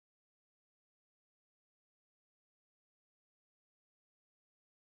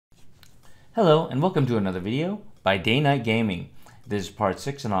Hello and welcome to another video by Day Night Gaming. This is part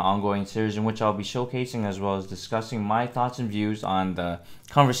 6 in our ongoing series in which I'll be showcasing as well as discussing my thoughts and views on the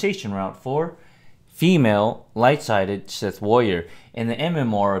conversation route for female light-sided Sith Warrior in the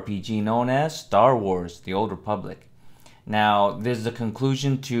MMORPG known as Star Wars: The Old Republic. Now, this is the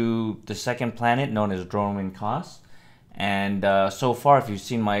conclusion to the second planet known as Dromund Kaas. And so far, if you've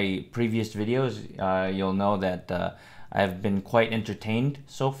seen my previous videos, you'll know that I've been quite entertained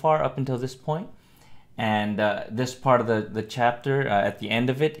so far up until this point. And this part of the chapter, at the end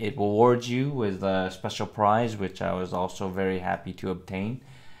of it, it rewards you with a special prize, which I was also very happy to obtain.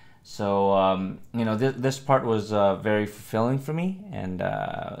 So, this part was very fulfilling for me, and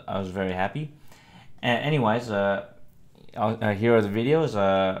I was very happy. Anyways, here are the videos.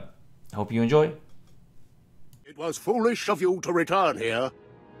 Hope you enjoy. It was foolish of you to return here.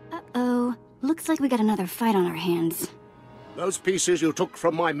 Uh-oh. Looks like we got another fight on our hands. Those pieces you took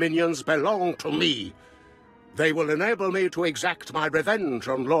from my minions belong to me. They will enable me to exact my revenge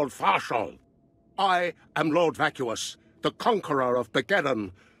on Lord Farshal. I am Lord Vacuous, the conqueror of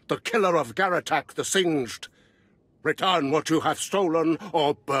Begeddon, the killer of Garatak the Singed. Return what you have stolen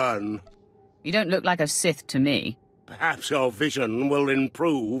or burn. You don't look like a Sith to me. Perhaps your vision will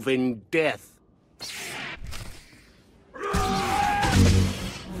improve in death.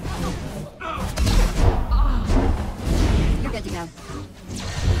 You're good to go.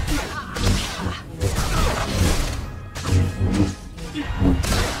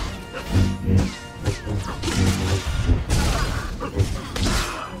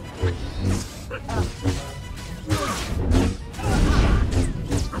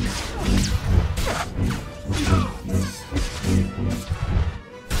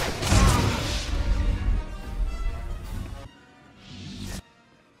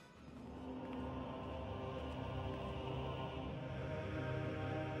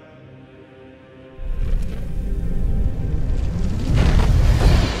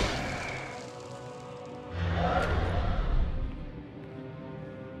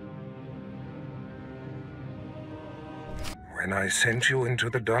 When I sent you into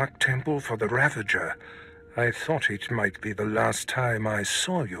the Dark Temple for the Ravager, I thought it might be the last time I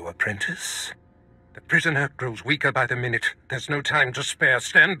saw you, apprentice. The prisoner grows weaker by the minute. There's no time to spare.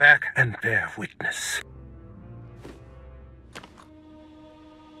 Stand back and bear witness.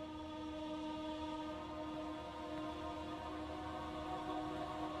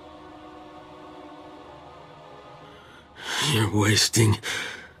 You're wasting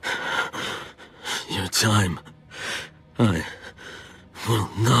your time. I will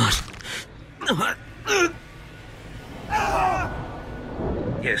not.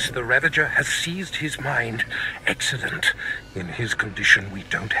 Yes, the Ravager has seized his mind. Excellent. In his condition, we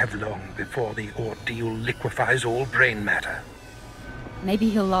don't have long before the ordeal liquefies all brain matter. Maybe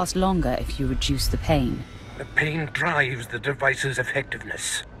he'll last longer if you reduce the pain. The pain drives the device's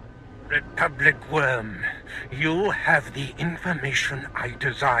effectiveness. Republic Worm, you have the information I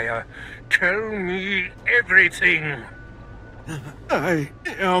desire. Tell me everything. I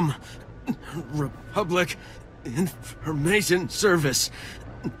am Republic Information Service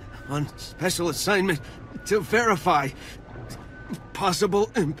on special assignment to verify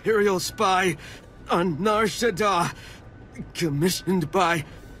possible Imperial spy on Nar Shaddaa, commissioned by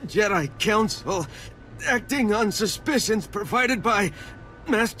Jedi Council, acting on suspicions provided by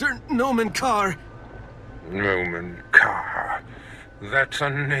Master Nomen Karr. Nomen Karr. That's a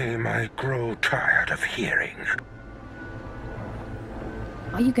name I grow tired of hearing.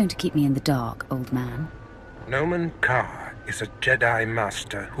 Are you going to keep me in the dark, old man? Nomen Karr is a Jedi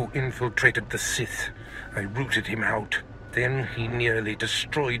Master who infiltrated the Sith. I rooted him out. Then he nearly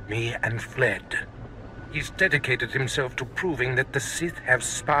destroyed me and fled. He's dedicated himself to proving that the Sith have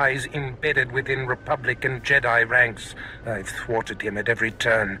spies embedded within Republic and Jedi ranks. I've thwarted him at every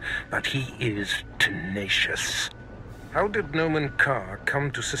turn, but he is tenacious. How did Nomen Karr come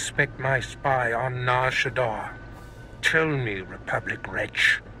to suspect my spy on Nar Shaddaa? Tell me, Republic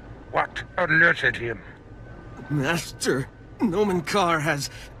wretch, what alerted him? Master Nomen Karr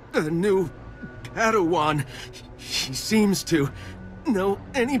has a new Padawan. She seems to know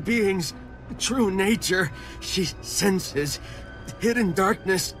any being's true nature. She senses hidden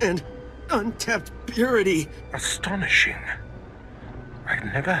darkness and untapped purity. Astonishing. I've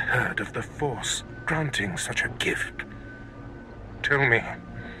never heard of the Force granting such a gift. Tell me,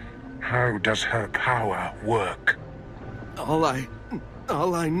 how does her power work? All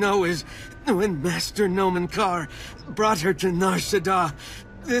I know is when Master Nomen Karr brought her to Nar Shaddaa,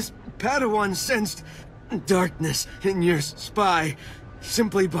 this Padawan sensed darkness in your spy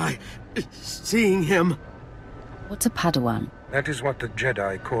simply by seeing him. What's a Padawan? That is what the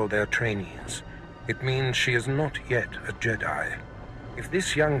Jedi call their trainees. It means she is not yet a Jedi. If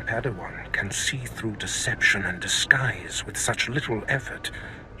this young Padawan can see through deception and disguise with such little effort,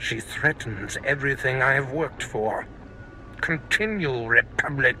 she threatens everything I have worked for. Continue,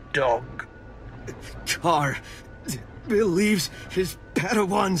 Republic dog. Carr believes his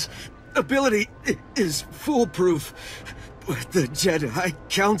Padawan's ability is foolproof, but the Jedi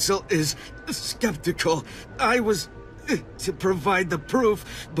Council is skeptical. I was to provide the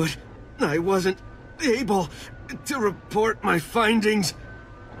proof, but I wasn't able to report my findings.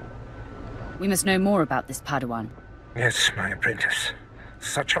 We must know more about this Padawan. Yes, my apprentice.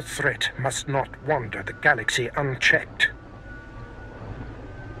 Such a threat must not wander the galaxy unchecked.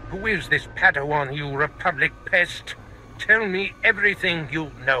 Who is this Padawan, you Republic pest? Tell me everything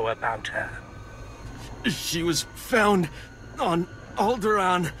you know about her. She was found on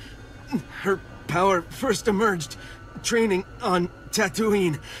Alderaan. Her power first emerged training on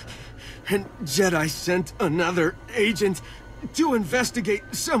Tatooine. And Jedi sent another agent to investigate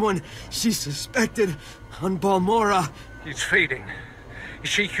someone she suspected on Balmorra. He's fading. Is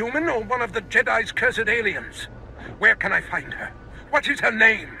she human or one of the Jedi's cursed aliens? Where can I find her? What is her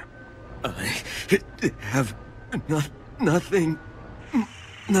name? I have nothing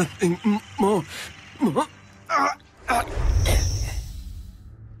more.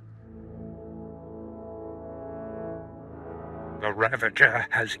 The Ravager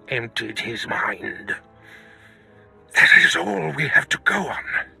has emptied his mind. That is all we have to go on.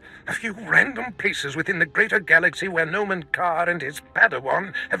 A few random places within the greater galaxy where Nomen Carr and his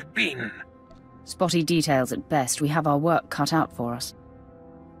Padawan have been. Spotty details at best. We have our work cut out for us.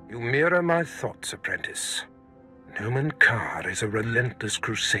 You mirror my thoughts, apprentice. Nomen Carr is a relentless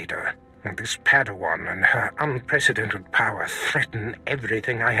crusader, and this Padawan and her unprecedented power threaten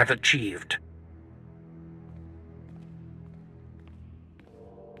everything I have achieved.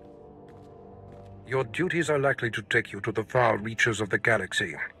 Your duties are likely to take you to the far reaches of the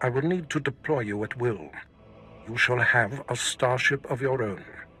galaxy. I will need to deploy you at will. You shall have a starship of your own.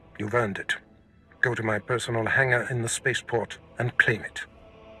 You've earned it. Go to my personal hangar in the spaceport and claim it.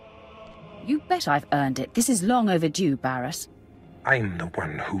 You bet I've earned it. This is long overdue, Barris. I'm the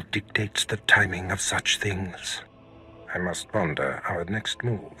one who dictates the timing of such things. I must ponder our next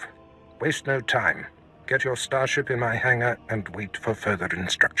move. Waste no time. Get your starship in my hangar and wait for further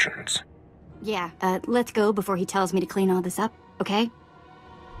instructions. Yeah, let's go before he tells me to clean all this up, okay?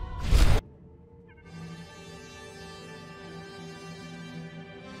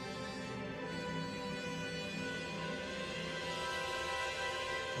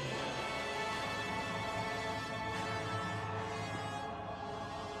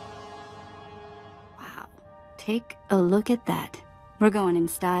 Wow. Take a look at that. We're going in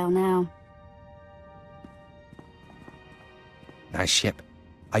style now. Nice ship.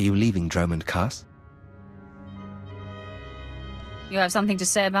 Are you leaving Dromund Kaas? You have something to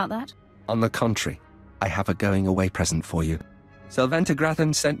say about that? On the contrary, I have a going-away present for you. Sylventa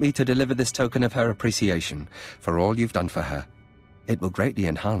Grathan sent me to deliver this token of her appreciation for all you've done for her. It will greatly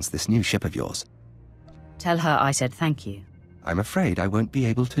enhance this new ship of yours. Tell her I said thank you. I'm afraid I won't be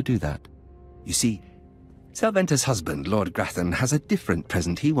able to do that. You see, Sylventa's husband, Lord Grathan, has a different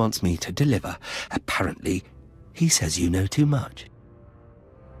present he wants me to deliver. Apparently, he says you know too much.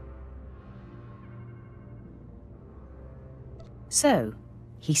 So,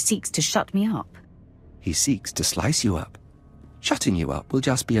 he seeks to shut me up. He seeks to slice you up. Shutting you up will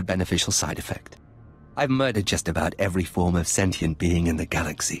just be a beneficial side effect. I've murdered just about every form of sentient being in the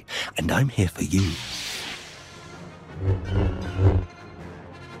galaxy, and I'm here for you.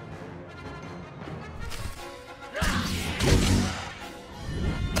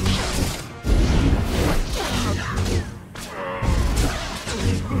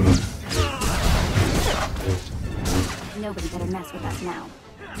 Nobody better mess with us now.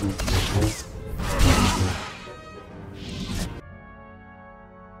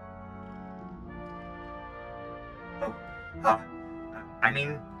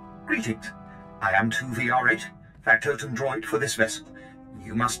 Greetings. I am 2VR8, factotum droid for this vessel.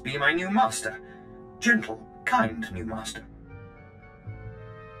 You must be my new master. Gentle, kind new master.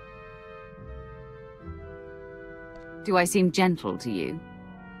 Do I seem gentle to you?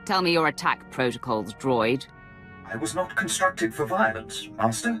 Tell me your attack protocols, droid. I was not constructed for violence,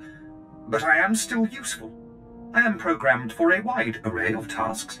 master, but I am still useful. I am programmed for a wide array of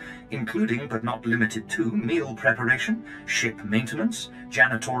tasks, including but not limited to meal preparation, ship maintenance,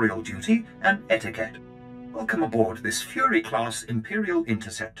 janitorial duty, and etiquette. Welcome aboard this Fury-class Imperial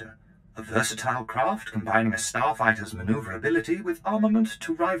Interceptor, a versatile craft combining a starfighter's maneuverability with armament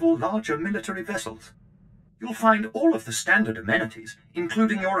to rival larger military vessels. You'll find all of the standard amenities,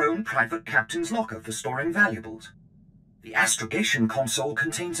 including your own private captain's locker for storing valuables. The astrogation console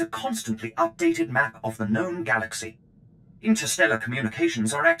contains a constantly updated map of the known galaxy. Interstellar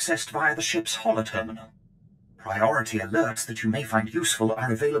communications are accessed via the ship's holoterminal. Priority alerts that you may find useful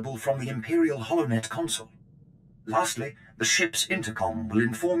are available from the Imperial HoloNet console. Lastly, the ship's intercom will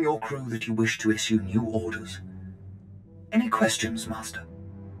inform your crew that you wish to issue new orders. Any questions, Master?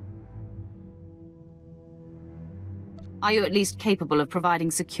 Are you at least capable of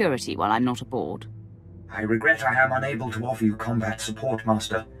providing security while I'm not aboard? I regret I am unable to offer you combat support,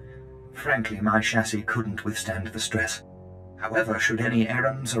 Master. Frankly, my chassis couldn't withstand the stress. However, should any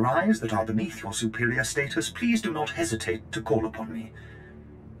errands arise that are beneath your superior status, please do not hesitate to call upon me.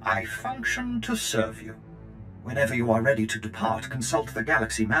 I function to serve you. Whenever you are ready to depart, consult the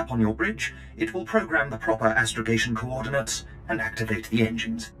galaxy map on your bridge. It will program the proper astrogation coordinates and activate the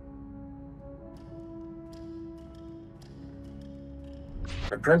engines.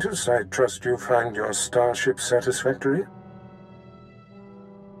 Apprentice, I trust you find your starship satisfactory?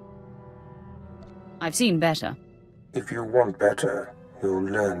 I've seen better. If you want better, you'll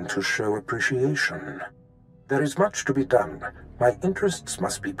learn to show appreciation. There is much to be done. My interests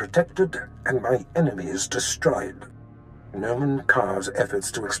must be protected, and my enemies destroyed. Noman Karr's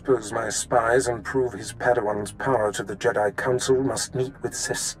efforts to expose my spies and prove his Padawan's power to the Jedi Council must meet with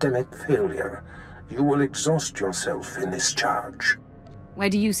systemic failure. You will exhaust yourself in this charge. Where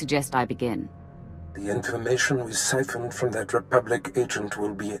do you suggest I begin? The information we siphoned from that Republic agent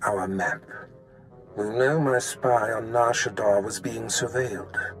will be our map. We know my spy on Nar Shaddaa was being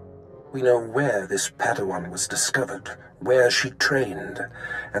surveilled. We know where this Padawan was discovered, where she trained,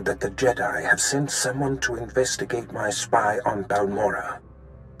 and that the Jedi have sent someone to investigate my spy on Balmorra.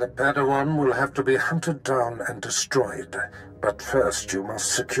 The Padawan will have to be hunted down and destroyed, but first you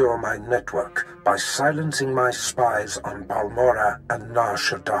must secure my network by silencing my spies on Balmorra and Nar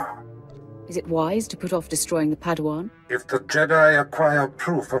Shaddaa. Is it wise to put off destroying the Padawan? If the Jedi acquire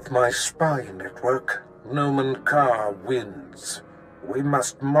proof of my spy network, Noman Karr wins. We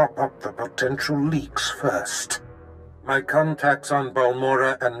must mop up the potential leaks first. My contacts on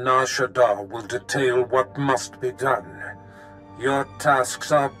Balmorra and Nar Shaddaa will detail what must be done. Your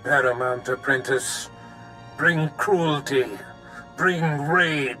tasks are paramount, Apprentice. Bring cruelty, bring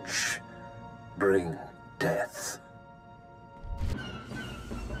rage, bring death.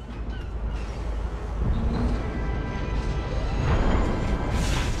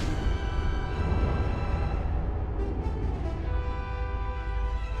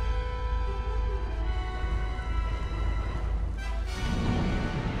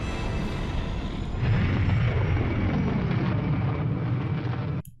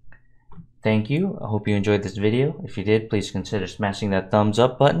 Thank you. I hope you enjoyed this video. If you did, please consider smashing that thumbs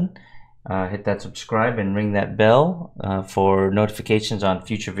up button. Hit that subscribe and ring that bell for notifications on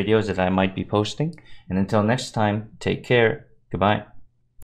future videos that I might be posting. And until next time, take care. Goodbye.